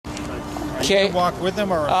you going to walk with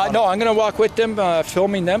them or? No, I'm going to walk with them,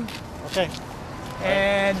 filming them. Okay.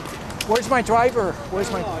 And where's my driver? Where's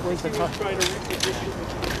the car?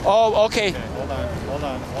 Oh, okay. Hold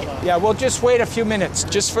on. Yeah, we'll just wait a few minutes,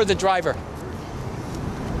 just for the driver.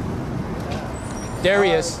 There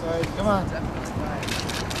he is. All right, come on.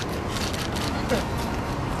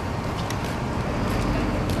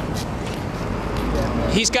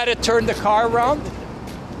 He's got to turn the car around.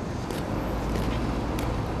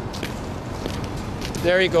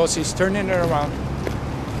 There he goes. He's turning it around.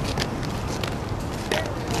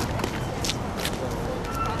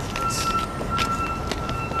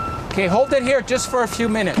 Okay, hold it here just for a few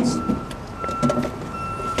minutes.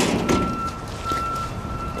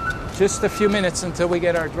 Just a few minutes until we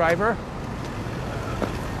get our driver.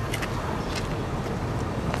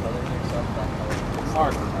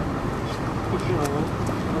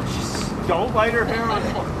 Don't light her hair on.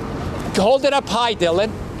 Hold it up high,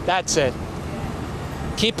 Dylan. That's it.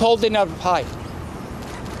 Keep holding it up high.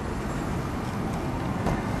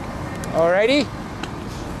 Alrighty?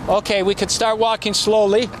 Okay, we could start walking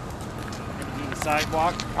slowly. The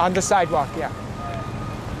sidewalk? On the sidewalk, yeah.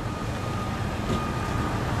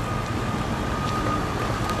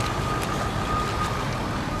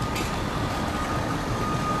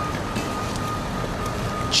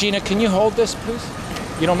 Gina, can you hold this, please?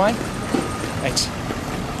 You don't mind? Thanks.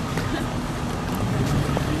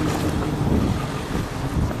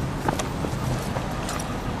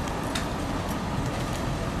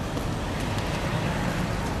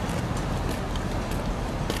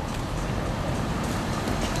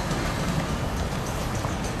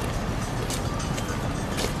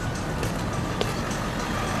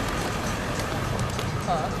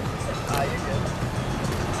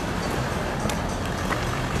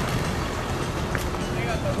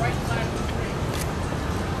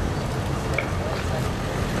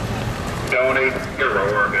 Donate your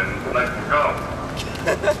organs, let's go.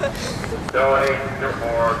 Donate your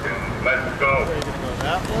organs, let's go.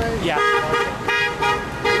 That way? Yeah.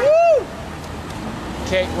 Woo!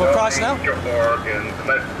 Okay, we'll cross now. Donate your organs,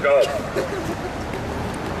 let's go.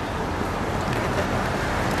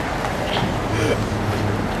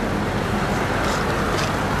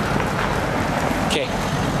 Okay.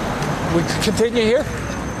 We continue here?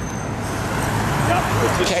 Yeah,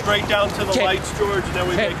 it's just Okay. straight down to the Okay. lights, George, and then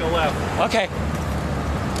we Okay. make a left. Okay.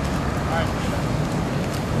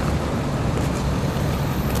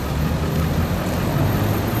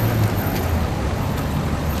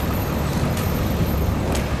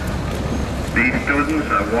 These students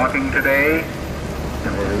are walking today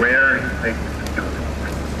and we're aware,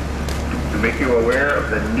 to make you aware of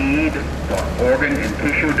the need for organ and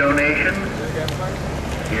tissue donations.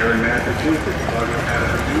 Here in Massachusetts, all you have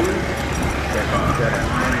to do is check off that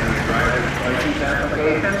line in the driver's license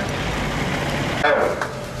application.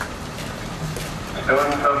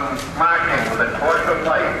 Students are marching with a torch of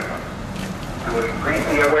light to increase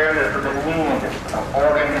the awareness of the need of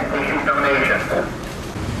organ and tissue donations.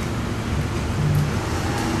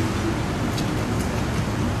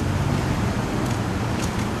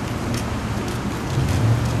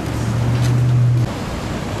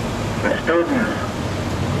 The students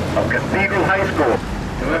of Cathedral High School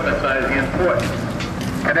to emphasize the importance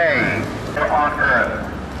today on Earth.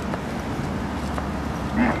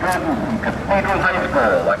 The students from Cathedral High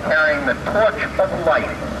School are carrying the torch of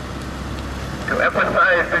light to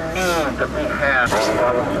emphasize the need that we have.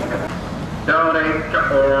 Donate your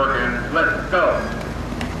organs, let's go.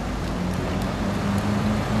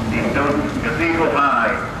 The students from Cathedral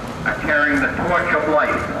High are carrying the torch of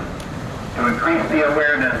light to increase the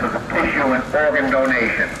awareness of tissue and organ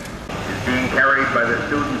donation. Is being carried by the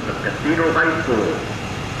students of Cathedral High School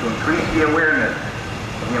to increase the awareness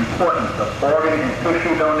of the importance of organ and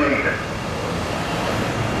tissue donation.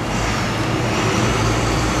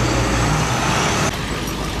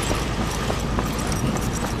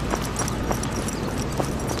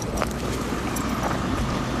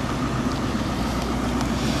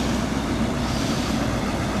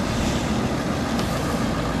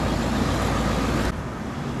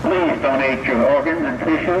 Please donate your organs and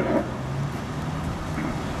tissues.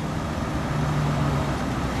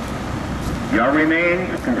 Your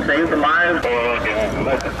remains can save the lives. Organs,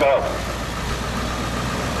 let's go.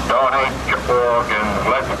 Donate your organs,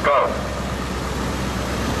 let's go.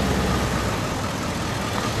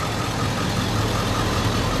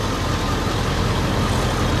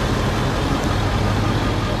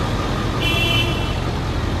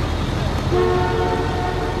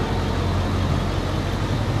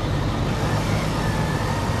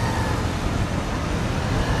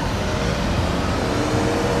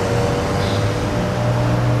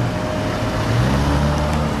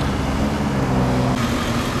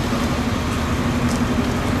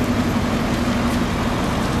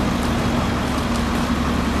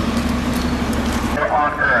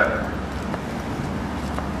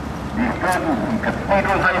 The students from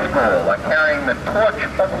Cathedral High School are carrying the torch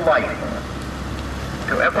of life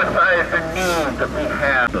to emphasize the need that we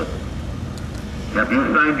have. Have you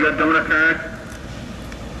signed your donor card?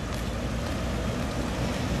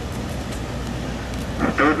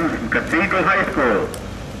 Students from Cathedral High School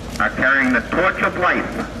are carrying the torch of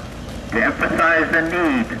life to emphasize the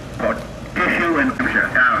need for tissue and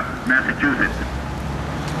down Massachusetts.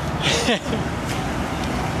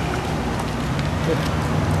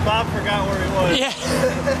 Bob forgot where he was. Yeah.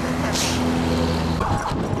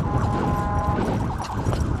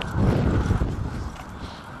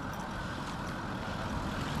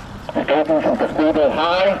 Students from Cathedral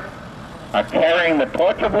High are carrying the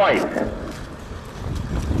torch of life.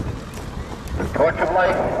 The torch of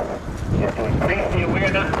life is to increase the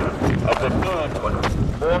awareness of the need for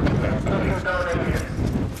organ and tissue donation.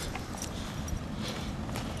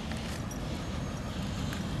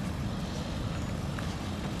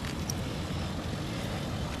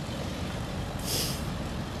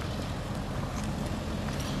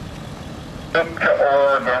 Donate to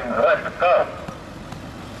organs, let's go.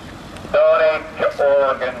 Donate to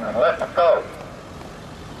organs, let's go.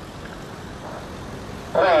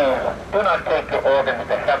 Please, do not take your organs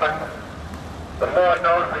to heaven. The Lord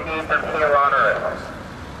knows we need them here on earth.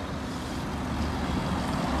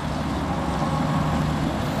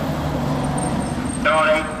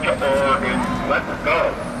 Donate to organs, let's go.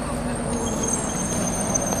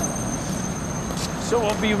 So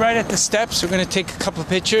we'll be right at the steps. We're going to take a couple of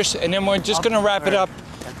pictures, and then we're just going to wrap it up,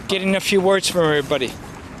 getting a few words from everybody.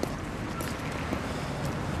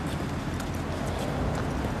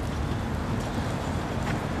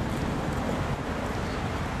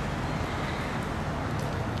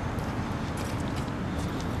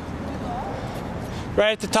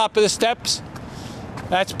 Right at the top of the steps.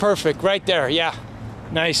 That's perfect. Right there. Yeah.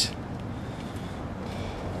 Nice.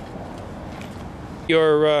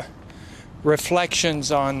 Your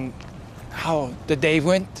reflections on how the day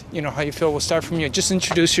went, you know, how you feel. We'll start from you. Just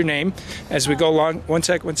introduce your name as we go along. One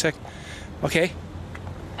sec. Okay.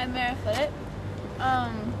 I'm Mara Foote.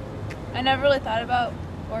 I never really thought about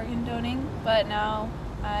organ donating, but now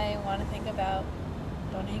I want to think about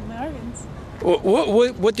donating my organs.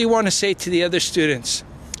 What do you want to say to the other students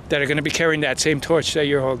that are going to be carrying that same torch that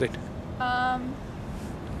you're holding?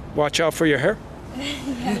 Watch out for your hair.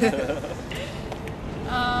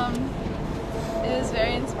 It was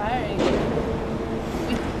very inspiring.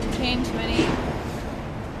 We changed many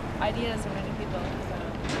ideas for many people,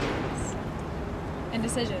 and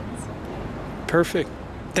decisions. Perfect.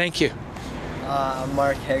 Thank you. I'm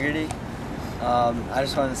Mark Hegarty. I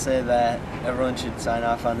just want to say that everyone should sign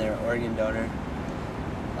off on their organ donor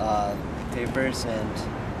papers, and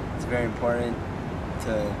it's very important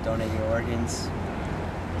to donate your organs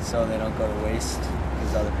so they don't go to waste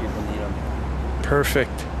because other people need them.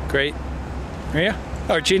 Perfect. Great. Maria?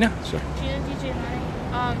 Or Gina? Sorry. Gina DJ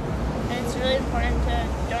Honey. And it's really important to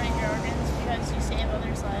donate your organs because you save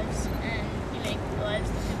others' lives and you make the lives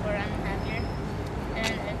of the people around them happier. And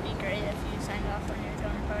it'd be great if you signed off on your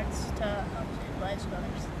donor cards to help save the lives of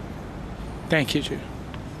others. Thank you, Gina.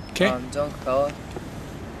 Okay. Dylan Capella.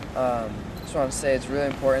 Just want to say it's really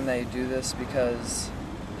important that you do this because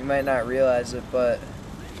you might not realize it, but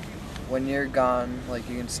when you're gone, like,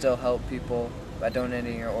 you can still help people by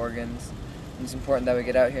donating your organs. And it's important that we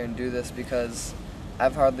get out here and do this because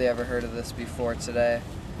I've hardly ever heard of this before today.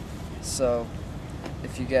 So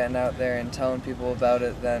if you're getting out there and telling people about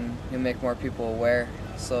it, then you'll make more people aware,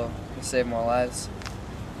 so you'll save more lives.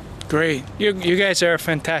 Great. You guys are a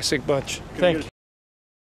fantastic bunch. Thank you.